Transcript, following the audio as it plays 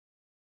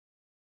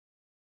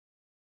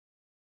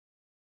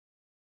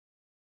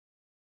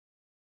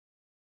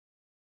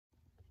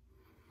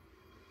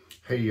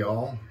Hey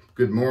y'all,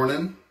 good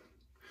morning.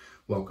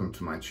 Welcome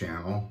to my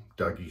channel,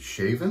 Dougie's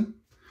Shaving.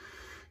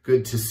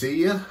 Good to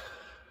see you.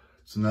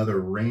 It's another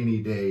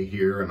rainy day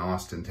here in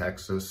Austin,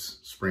 Texas,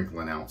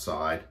 sprinkling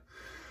outside.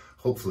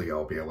 Hopefully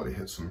I'll be able to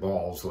hit some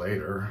balls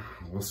later.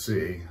 We'll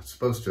see. It's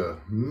supposed to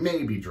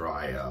maybe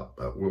dry up,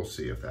 but we'll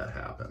see if that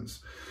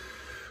happens.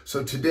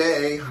 So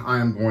today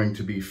I'm going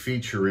to be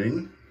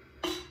featuring,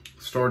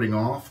 starting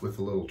off with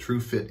a little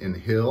Truefitt and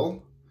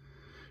Hill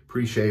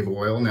pre-shave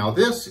oil. Now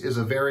this is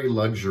a very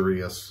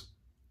luxurious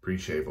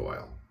pre-shave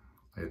oil.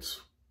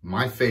 It's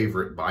my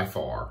favorite by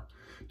far.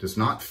 Does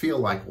not feel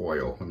like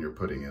oil when you're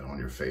putting it on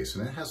your face,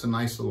 and it has a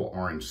nice little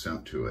orange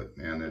scent to it,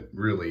 and it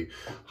really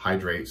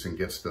hydrates and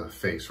gets the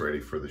face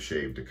ready for the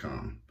shave to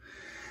come.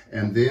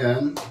 And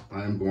then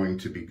I'm going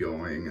to be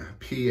going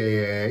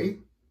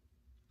PAA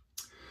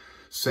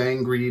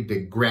Sangre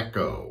De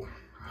Drago.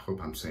 I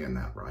hope I'm saying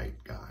that right,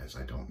 guys.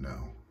 I don't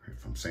know.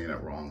 If I'm saying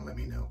it wrong, let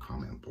me know,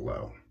 comment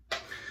below.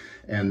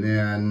 And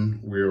then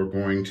we're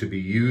going to be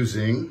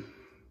using,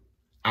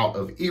 out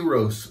of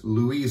Eros,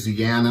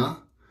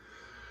 Louisiana,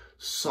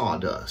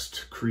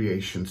 Sawdust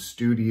Creation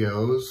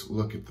Studios.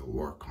 Look at the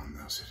work on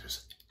this. It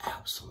is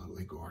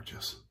absolutely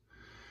gorgeous.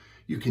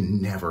 You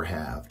can never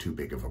have too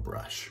big of a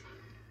brush.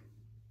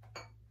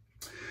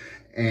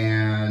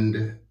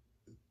 And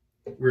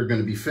we're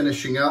going to be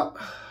finishing up,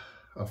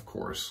 of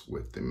course,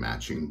 with the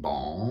matching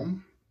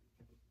balm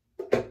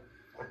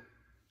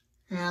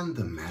and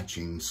the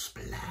matching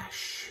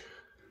splash.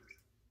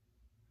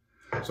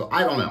 So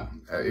I don't know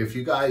if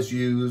you guys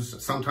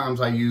use, sometimes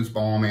I use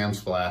balm and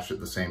splash at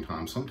the same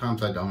time.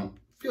 Sometimes I don't.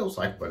 Feels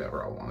like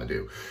whatever I want to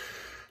do.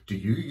 Do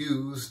you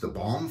use the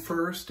balm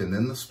first and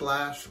then the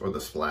splash, or the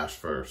splash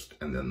first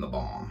and then the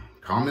balm?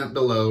 Comment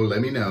below.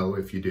 Let me know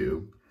if you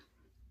do.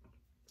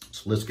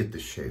 So let's get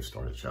this shave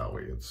started, shall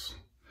we?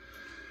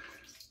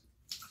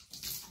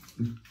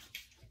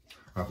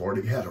 I've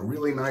already had a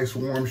really nice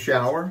warm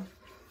shower.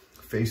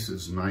 Face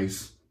is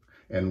nice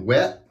and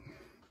wet.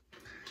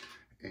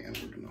 And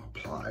we're going to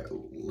apply a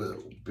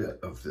little bit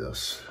of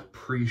this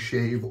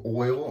pre-shave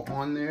oil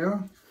on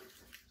there.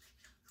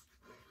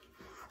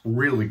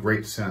 Really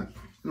great scent.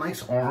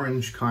 Nice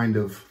orange kind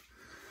of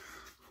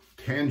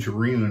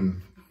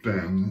tangerine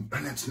thing.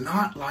 And it's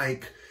not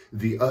like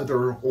the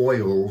other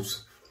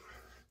oils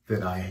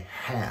that I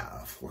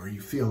have, where you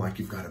feel like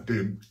you've got a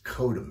big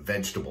coat of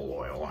vegetable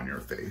oil on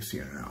your face,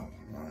 you know.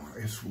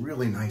 It's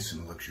really nice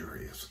and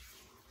luxurious.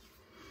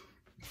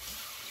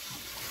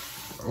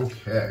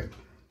 Okay.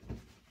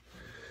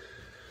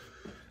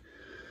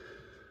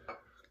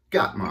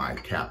 Got my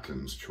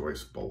Captain's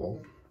Choice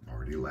bowl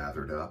already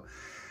lathered up.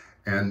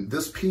 And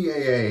this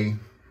PAA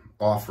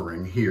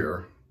offering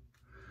here,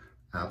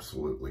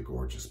 absolutely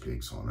gorgeous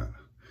peaks on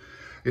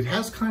it. It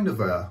has kind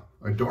of a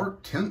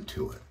dark tint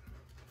to it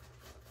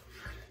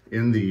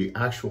in the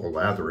actual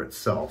lather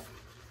itself,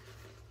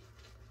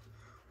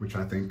 which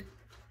I think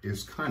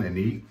is kind of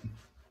neat.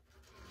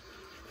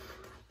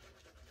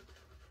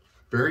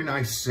 Very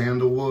nice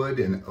sandalwood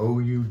and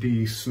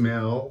OUD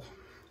smell.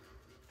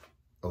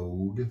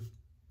 Ode.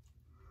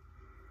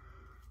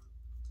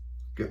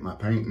 Get my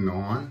painting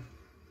on.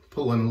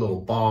 Pull in a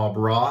little Bob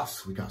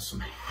Ross. We got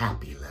some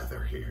happy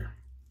leather here.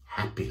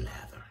 Happy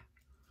leather.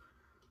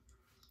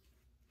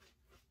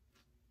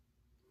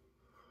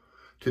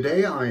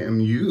 Today I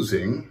am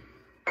using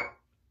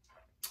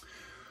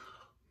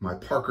my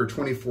Parker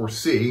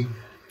 24C.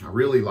 I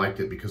really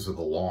liked it because of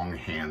the long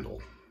handle.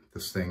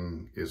 This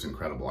thing is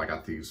incredible. I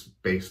got these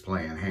bass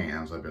playing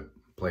hands. I've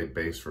played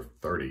bass for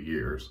 30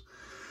 years.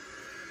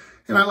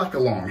 And I like a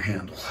long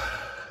handle.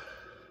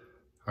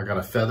 I got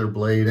a feather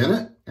blade in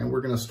it, and we're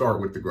going to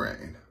start with the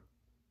grain.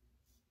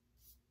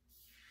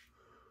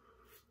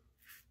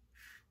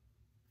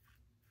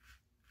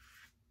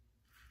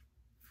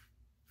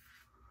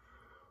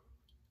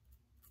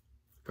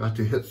 Got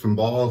to hit some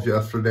balls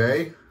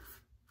yesterday,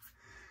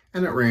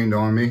 and it rained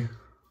on me.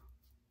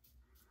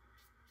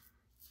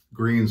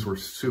 Greens were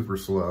super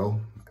slow.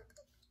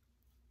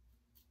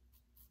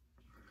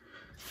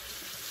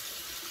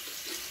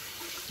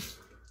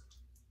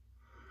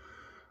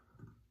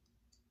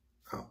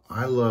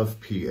 I love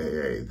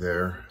PAA.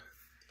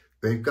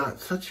 They've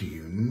got such a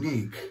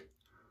unique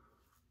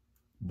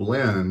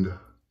blend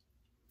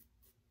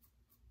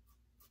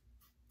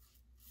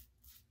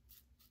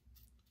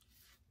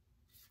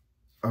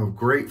of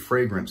great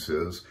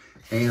fragrances,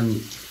 and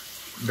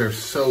their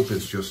soap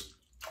is just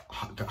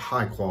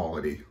high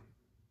quality.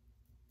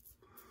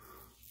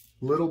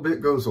 Little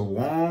bit goes a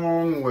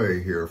long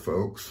way here,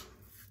 folks,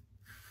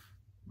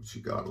 which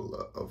you gotta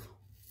love.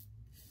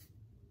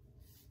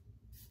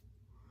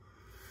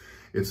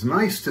 It's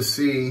nice to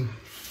see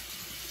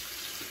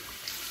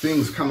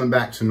things coming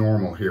back to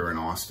normal here in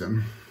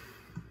Austin.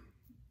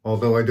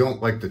 Although I don't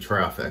like the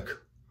traffic.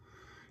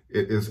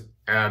 It is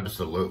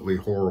absolutely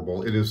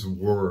horrible. It is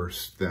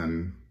worse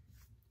than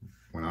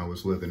when I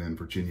was living in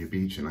Virginia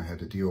Beach and I had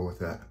to deal with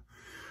that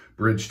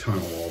bridge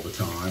tunnel all the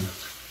time.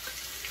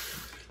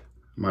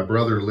 My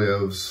brother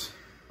lives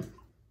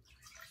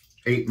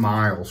 8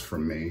 miles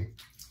from me.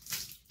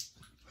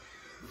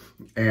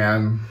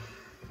 And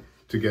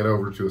to get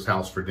over to his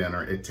house for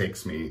dinner, it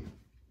takes me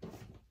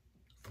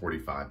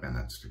 45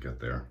 minutes to get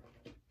there.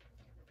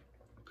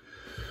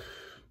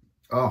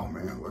 Oh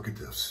man, look at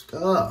this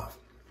stuff.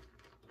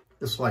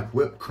 It's like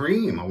whipped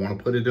cream. I want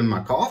to put it in my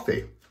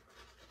coffee.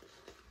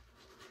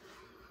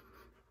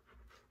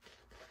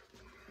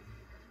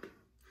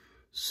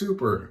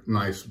 Super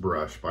nice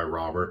brush by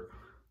Robert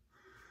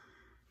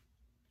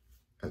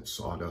at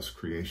Sawdust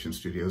Creation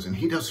Studios. And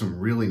he does some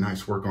really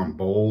nice work on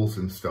bowls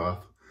and stuff.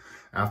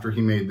 After he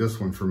made this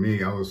one for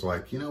me, I was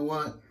like, you know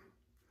what?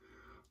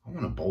 I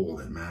want a bowl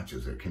that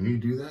matches it. Can you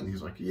do that? And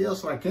he's like,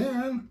 yes, I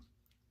can.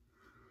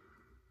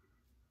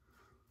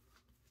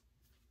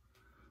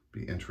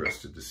 Be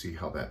interested to see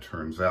how that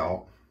turns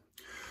out.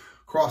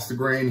 Across the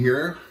grain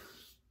here.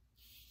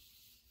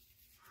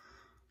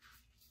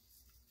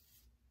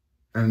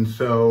 And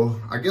so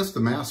I guess the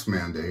mask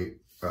mandate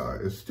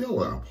is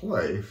still in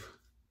place,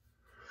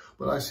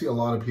 but I see a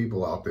lot of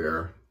people out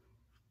there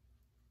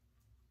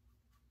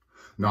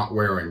not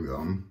wearing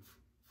them.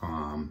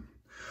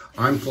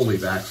 I'm fully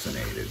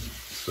vaccinated,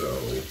 so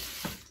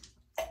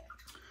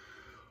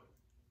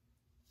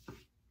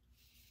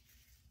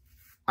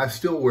I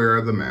still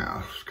wear the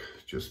mask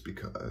just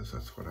because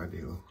that's what I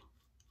do.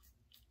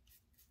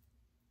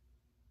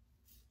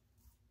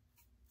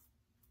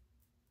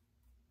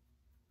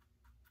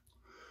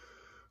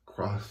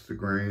 Cross the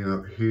grain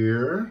up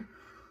here.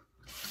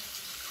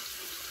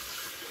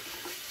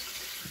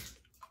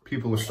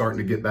 People are starting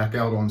to get back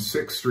out on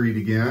 6th Street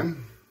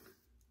again.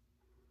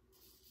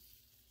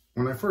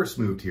 When I first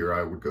moved here,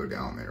 I would go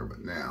down there, but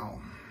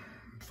now,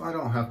 if I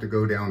don't have to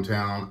go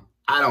downtown,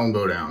 I don't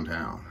go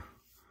downtown.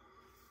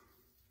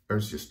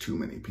 There's just too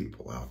many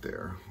people out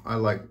there. I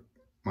like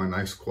my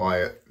nice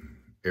quiet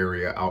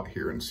area out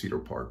here in Cedar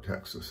Park,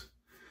 Texas.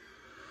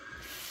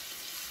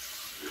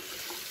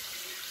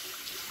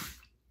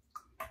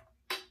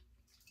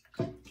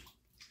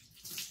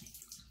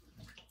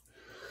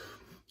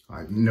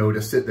 I've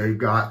noticed that they've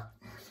got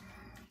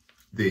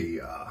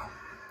the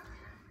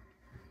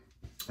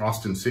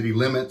Austin City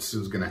Limits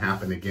is going to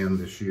happen again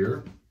this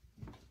year.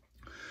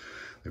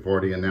 They've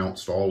already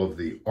announced all of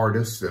the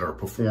artists that are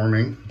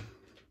performing.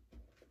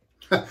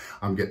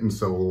 I'm getting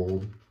so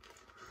old.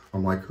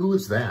 I'm like, who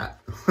is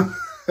that?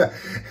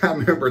 I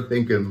remember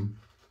thinking,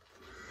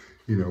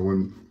 you know,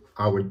 when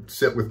I would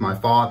sit with my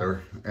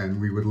father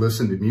and we would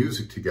listen to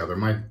music together.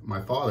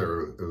 My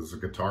father was a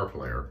guitar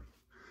player.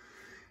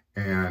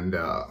 And,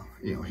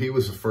 you know, he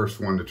was the first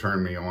one to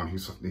turn me on. He,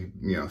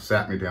 you know,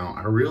 sat me down.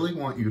 I really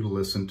want you to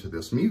listen to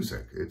this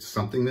music. It's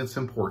something that's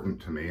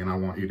important to me and I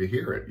want you to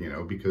hear it, you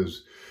know,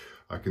 because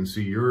I can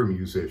see you're a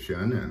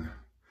musician.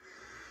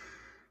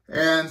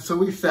 And so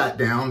we sat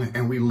down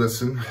and we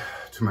listened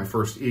to my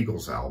first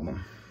Eagles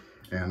album.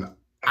 And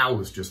I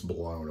was just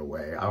blown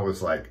away. I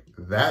was like,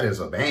 that is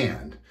a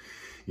band,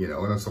 you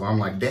know. And so I'm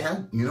like,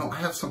 Dad, you know, I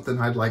have something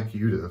I'd like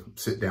you to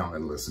sit down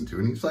and listen to.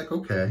 And he's like,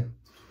 okay.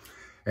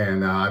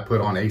 And I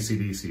put on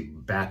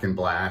AC/DC Back in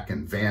Black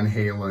and Van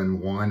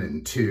Halen 1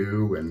 and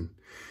 2. And,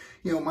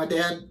 you know, my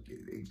dad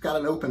got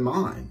an open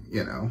mind,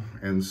 you know.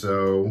 And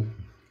so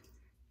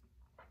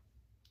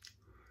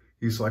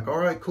he's like, all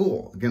right,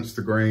 cool. Against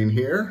the grain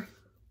here.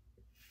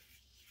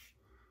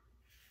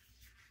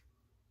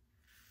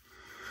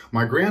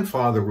 My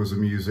grandfather was a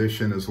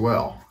musician as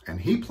well. And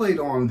he played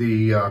on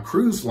the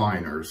cruise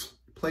liners,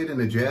 played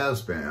in a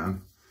jazz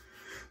band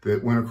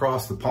that went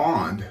across the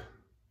pond.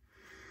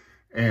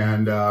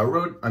 And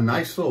wrote a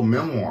nice little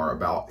memoir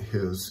about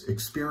his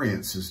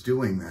experiences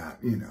doing that,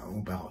 you know,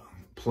 about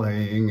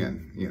playing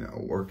and, you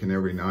know, working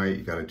every night.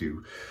 You got to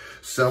do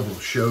several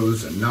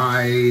shows a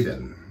night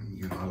and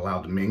you're not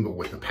allowed to mingle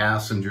with the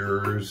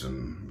passengers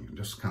and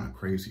just kind of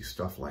crazy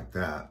stuff like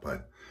that.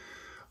 But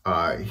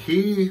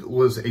he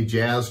was a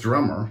jazz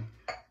drummer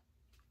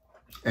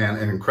and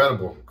an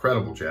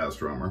incredible jazz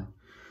drummer.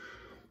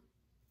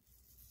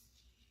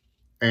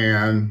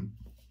 And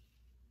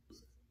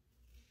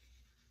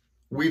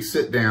we'd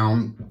sit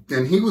down,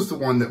 and he was the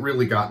one that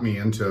really got me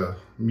into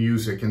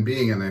music and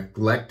being an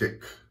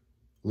eclectic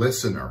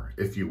listener,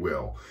 if you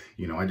will.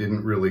 You know, I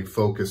didn't really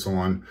focus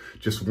on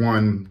just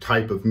one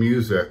type of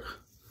music.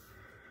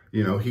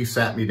 You know, he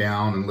sat me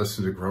down and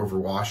listened to Grover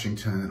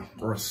Washington and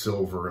Horace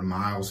Silver and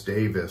Miles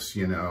Davis,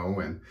 you know,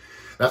 and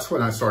that's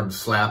when I started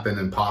slapping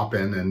and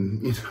popping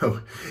and, you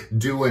know,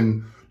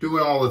 doing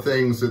all the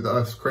things that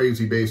us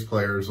crazy bass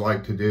players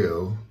like to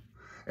do.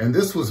 And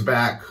this was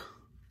back,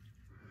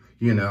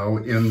 you know,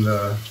 in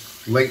the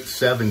late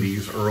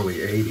 70s, early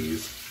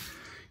 80s,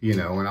 you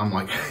know, and I'm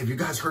like, hey, have you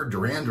guys heard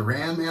Duran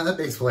Duran? Man, that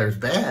bass player's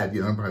bad.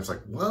 You know, everybody's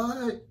like,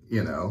 what?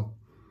 You know.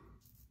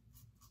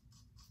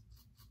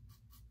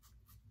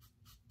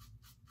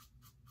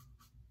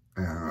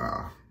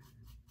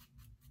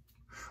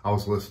 I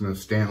was listening to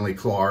Stanley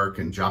Clarke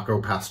and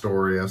Jaco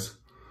Pastorius.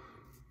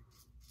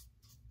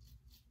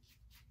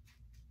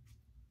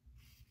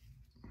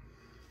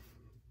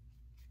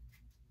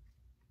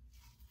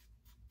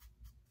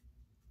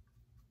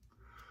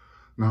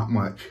 Not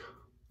much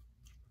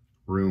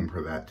room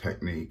for that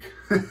technique.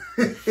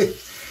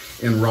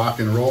 in rock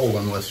and roll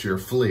unless you're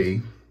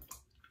Flea,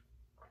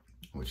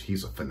 which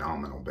he's a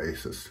phenomenal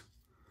bassist.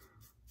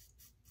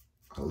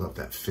 I love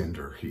that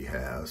Fender he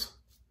has.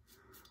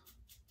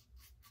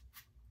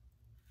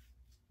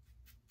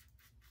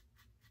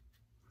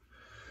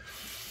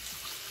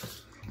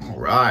 All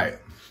right,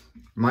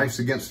 nice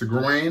against the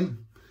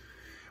grain,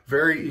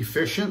 very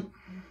efficient.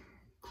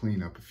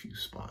 Clean up a few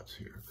spots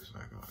here because I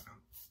got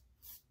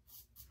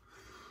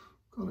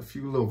a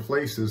few little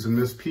places, and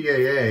this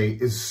PAA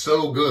is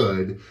so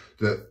good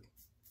that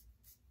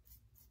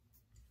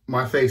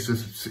my face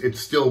it's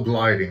still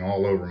gliding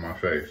all over my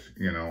face.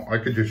 You know, I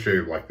could just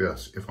shave like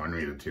this if I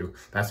needed to.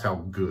 That's how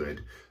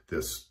good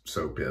this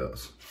soap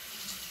is.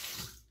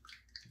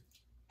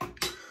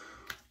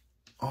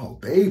 Oh,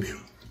 baby.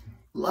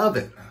 Love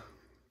it.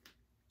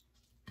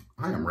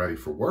 I am ready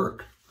for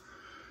work.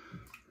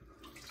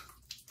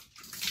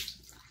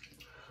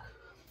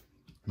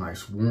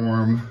 Nice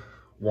warm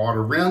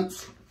water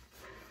rinse.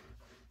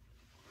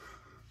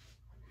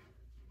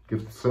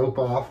 Get the soap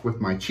off with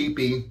my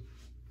cheapy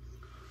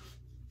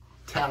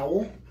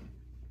towel.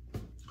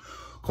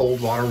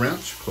 Cold water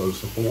rinse, close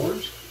the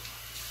pores.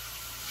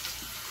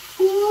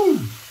 Woo!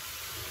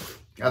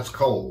 That's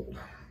cold.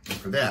 And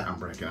for that, I'm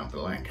breaking out the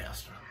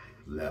Lancaster.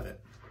 Love it.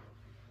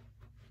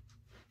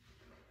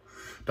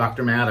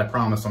 Dr. Matt, I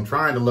promise I'm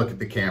trying to look at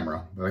the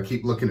camera, but I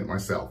keep looking at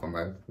myself.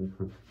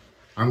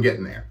 I'm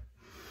getting there.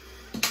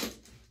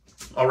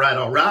 All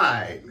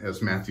right,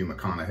 as Matthew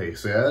McConaughey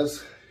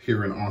says,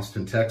 here in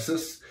Austin,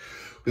 Texas.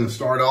 I'm gonna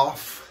start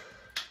off,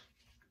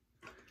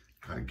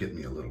 gotta get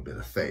me a little bit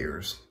of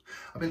Thayers.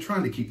 I've been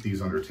trying to keep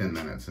these under 10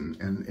 minutes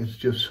and it's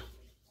just,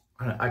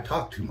 I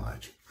talk too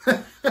much.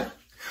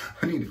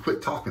 I need to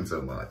quit talking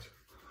so much.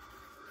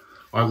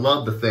 I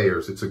love the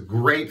Thayers. It's a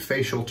great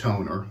facial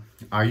toner.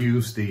 I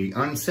use the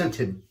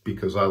unscented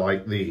because I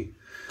like the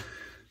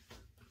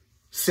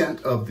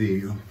scent of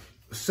the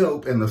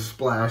soap and the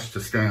splash to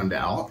stand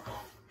out.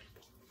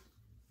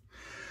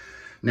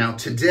 Now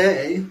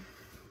today,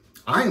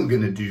 I am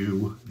gonna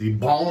do the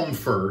balm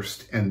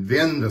first and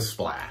then the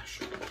splash.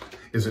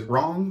 Is it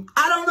wrong?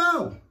 I don't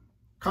know.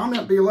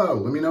 Comment below,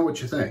 let me know what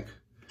you think.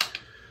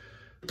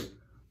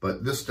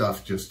 But this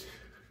stuff just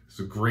is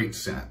a great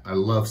scent. I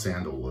love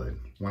sandalwood,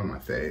 one of my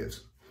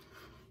faves.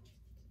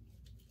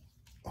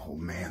 Oh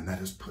man,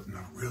 that is putting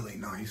a really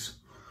nice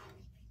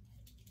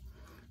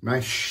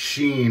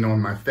sheen on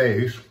my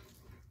face.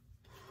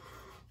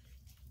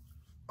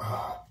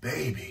 Oh,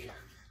 baby.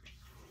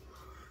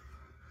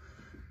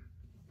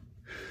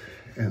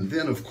 And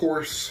then, of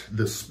course,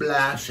 the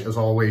splash, as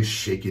always,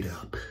 shake it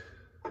up.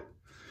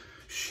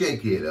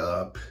 Shake it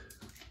up.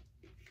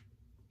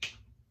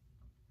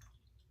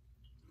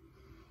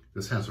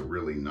 This has a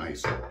really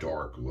nice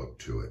dark look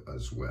to it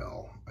as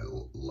well. I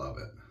love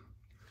it.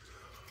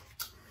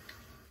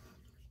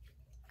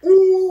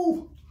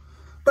 Ooh,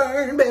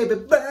 burn, baby,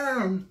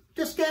 burn.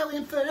 Disco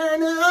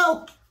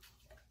Inferno.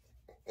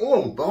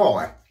 Oh,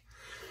 boy.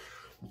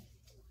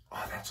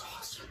 Oh, that's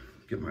awesome.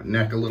 Get my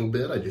neck a little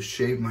bit. I just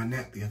shaved my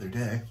neck the other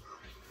day.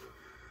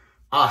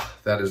 Ah,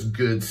 that is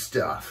good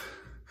stuff.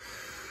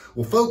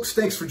 Well, folks,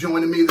 thanks for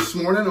joining me this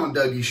morning on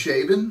Dougie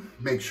Shaving.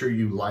 Make sure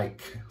you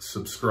like,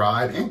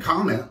 subscribe, and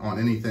comment on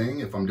anything.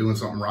 If I'm doing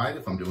something right,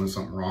 if I'm doing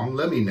something wrong,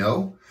 let me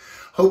know.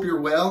 Hope you're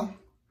well,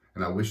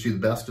 and I wish you the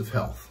best of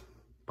health.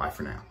 Bye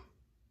for now.